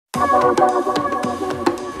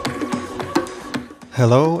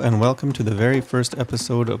Hello and welcome to the very first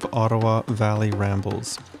episode of Ottawa Valley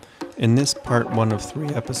Rambles. In this part 1 of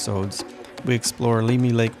 3 episodes, we explore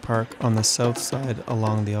Leamy Lake Park on the south side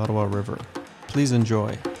along the Ottawa River. Please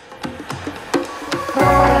enjoy.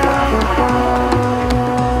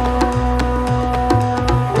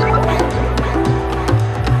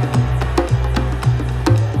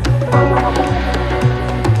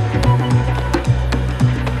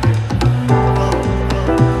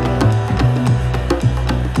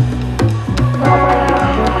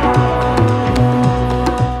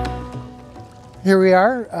 Here we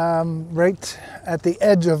are, right at the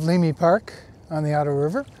edge of Leamy Park on the Ottawa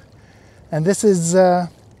River, and this is a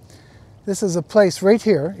place right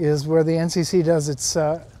here is where the NCC does its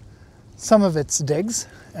some of its digs,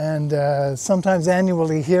 and sometimes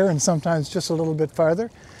annually here, and sometimes just a little bit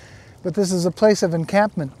farther. But this is a place of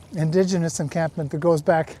encampment, Indigenous encampment that goes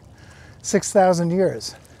back 6,000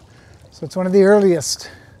 years. So it's one of the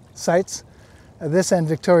earliest sites of this and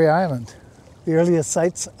Victoria Island, the earliest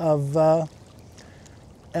sites of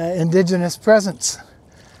Indigenous presence.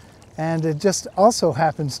 And it just also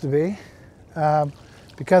happens to be,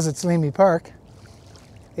 because it's Leamy Park,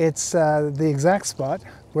 it's the exact spot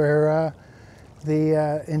where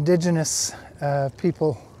the Indigenous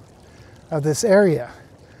people of this area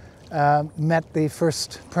met the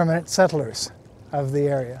first permanent settlers of the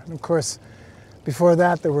area. And of course, before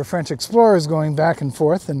that there were French explorers going back and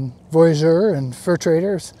forth, and voyageurs and fur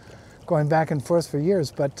traders going back and forth for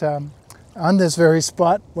years. But on this very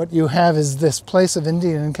spot, what you have is this place of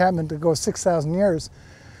Indian encampment that goes 6,000 years.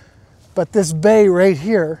 But this bay right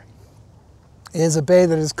here is a bay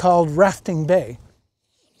that is called Rafting Bay.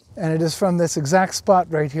 And it is from this exact spot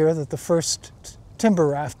right here that the first timber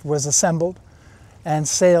raft was assembled and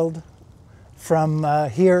sailed from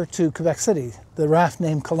here to Quebec City. The raft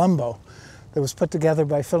named Colombo that was put together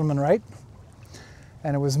by Philemon Wright.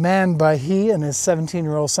 And it was manned by he and his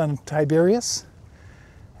 17-year-old son Tiberius,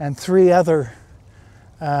 and 3 other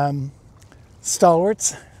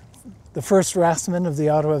stalwarts, the first raftsmen of the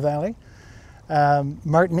Ottawa Valley,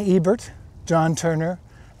 Martin Ebert, John Turner,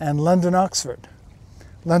 and London Oxford.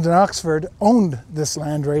 London Oxford owned this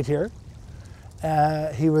land right here.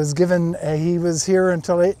 He was here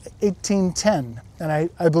until 1810, and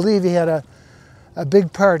I believe he had a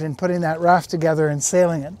big part in putting that raft together and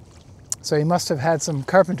sailing it. So he must have had some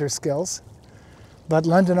carpenter skills. But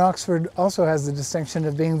London Oxford also has the distinction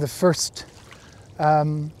of being the first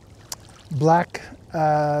black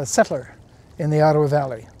settler in the Ottawa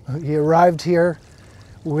Valley. He arrived here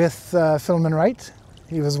with Philemon Wright.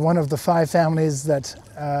 He was one of the 5 families that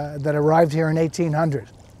arrived here in 1800.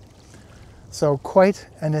 So quite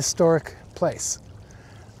an historic place.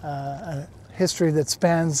 A history that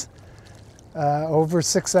spans over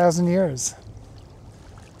 6,000 years.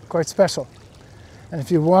 Quite special. And if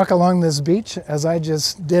you walk along this beach, as I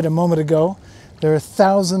just did a moment ago, there are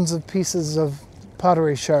thousands of pieces of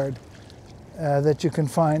pottery shard that you can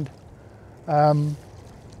find all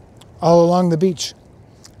along the beach.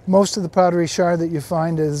 Most of the pottery shard that you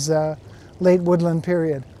find is late woodland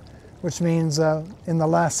period, which means in the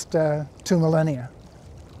last 2 millennia.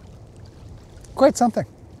 Quite something.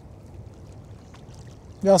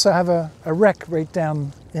 We also have a wreck right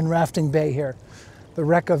down in Rafting Bay here, the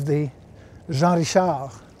wreck of the Jean Richard,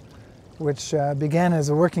 which began as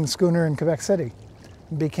a working schooner in Quebec City,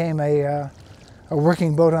 became a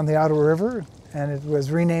working boat on the Ottawa River, and it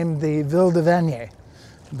was renamed the Ville de Vanier.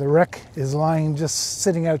 The wreck is lying just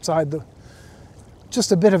sitting outside,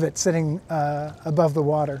 just a bit of it sitting above the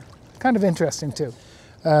water. Kind of interesting too.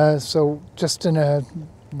 So just in the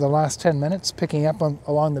last 10 minutes, picking up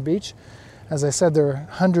along the beach, as I said, there are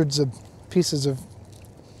hundreds of pieces of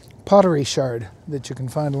pottery shard that you can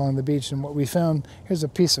find along the beach, and what we found, here's a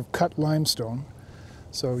piece of cut limestone,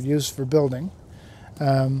 so used for building.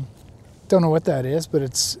 Don't know what that is,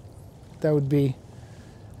 but that would be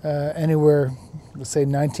anywhere, let's say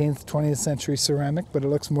 19th, 20th century ceramic, but it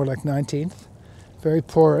looks more like 19th. Very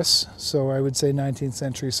porous, so I would say 19th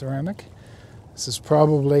century ceramic. This is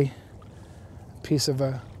probably a piece of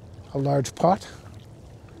a large pot.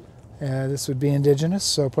 This would be Indigenous,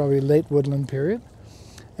 so probably late woodland period.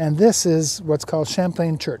 And this is what's called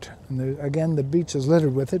Champlain Chert. And again, the beach is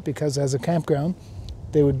littered with it because as a campground,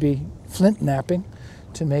 they would be flint knapping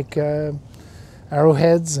to make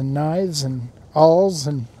arrowheads and knives and awls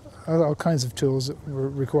and all kinds of tools that were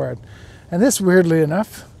required. And this, weirdly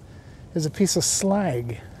enough, is a piece of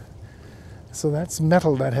slag. So that's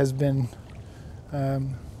metal that has been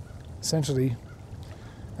essentially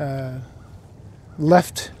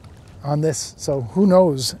left on this. So who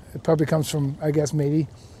knows? It probably comes from, I guess, maybe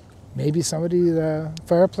maybe somebody's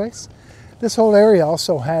fireplace. This whole area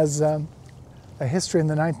also has a history in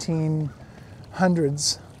the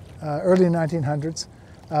 1900s, early 1900s.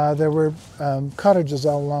 There were cottages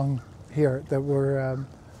all along here that were,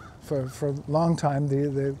 for a long time,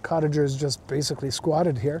 the cottagers just basically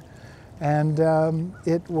squatted here. And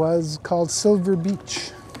it was called Silver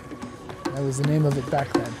Beach. That was the name of it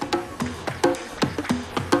back then.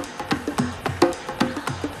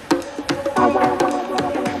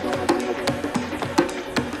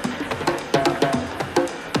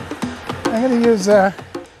 I'm going to use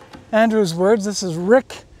Andrew's words. This is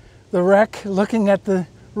Rick the Wreck looking at the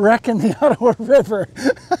wreck in the Ottawa River.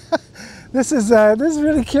 This is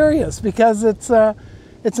really curious because it's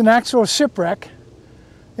an actual shipwreck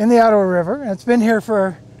in the Ottawa River. It's been here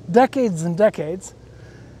for decades and decades,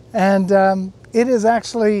 and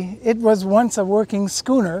it was once a working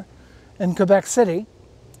schooner in Quebec City,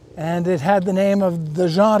 and it had the name of the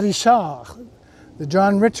Jean Richard, the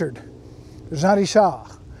John Richard, the Jean Richard.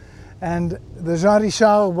 And the Jean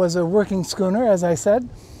Richard was a working schooner, as I said,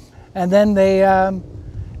 and then they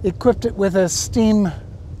equipped it with a steam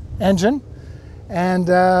engine, and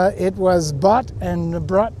it was bought and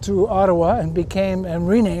brought to Ottawa and became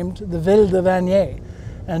renamed the Ville de Vanier,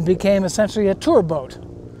 and became essentially a tour boat.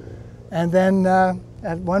 And then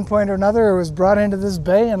at one point or another it was brought into this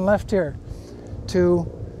bay and left here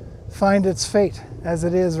to find its fate as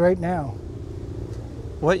it is right now.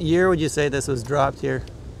 What year would you say this was dropped here?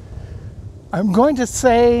 I'm going to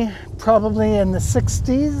say probably in the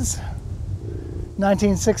 60s,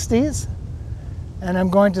 1960s, and I'm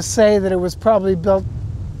going to say that it was probably built,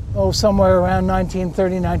 somewhere around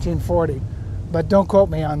 1930, 1940, but don't quote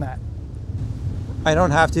me on that. I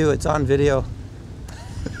don't have to, it's on video.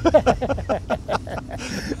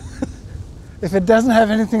 If it doesn't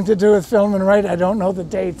have anything to do with filming right, I don't know the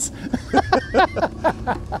dates.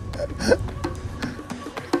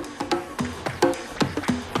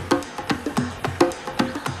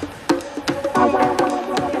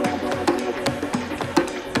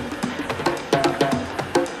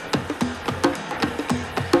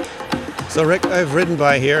 So Rick, I've ridden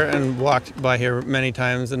by here and walked by here many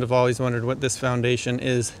times and have always wondered what this foundation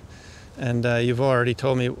is. And you've already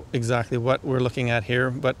told me exactly what we're looking at here,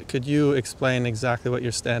 but could you explain exactly what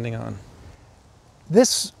you're standing on?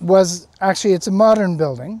 This was, actually it's a modern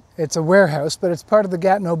building. It's a warehouse, but it's part of the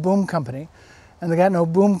Gatineau Boom Company. And the Gatineau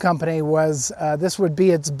Boom Company was, this would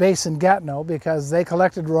be its base in Gatineau because they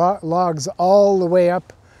collected logs all the way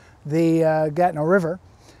up the Gatineau River.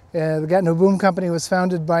 The Gatineau Boom Company was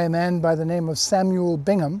founded by a man by the name of Samuel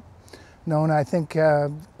Bingham, known I think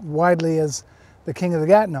widely as the King of the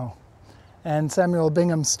Gatineau. And Samuel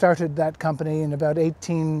Bingham started that company in about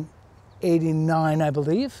 1889, I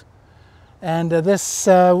believe. And this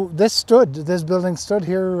building stood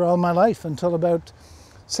here all my life until about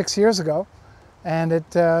 6 years ago, and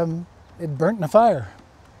it burnt in a fire.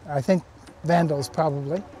 I think vandals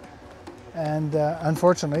probably. And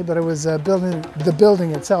unfortunately, but it was the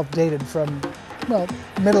building itself dated from, well,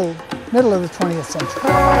 middle of the 20th century.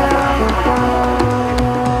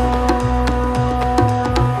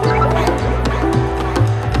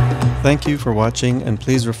 Thank you for watching, and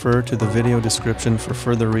please refer to the video description for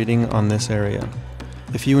further reading on this area.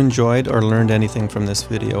 If you enjoyed or learned anything from this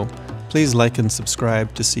video, please like and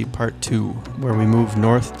subscribe to see part 2, where we move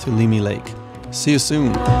north to Leamy Lake. See you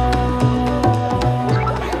soon!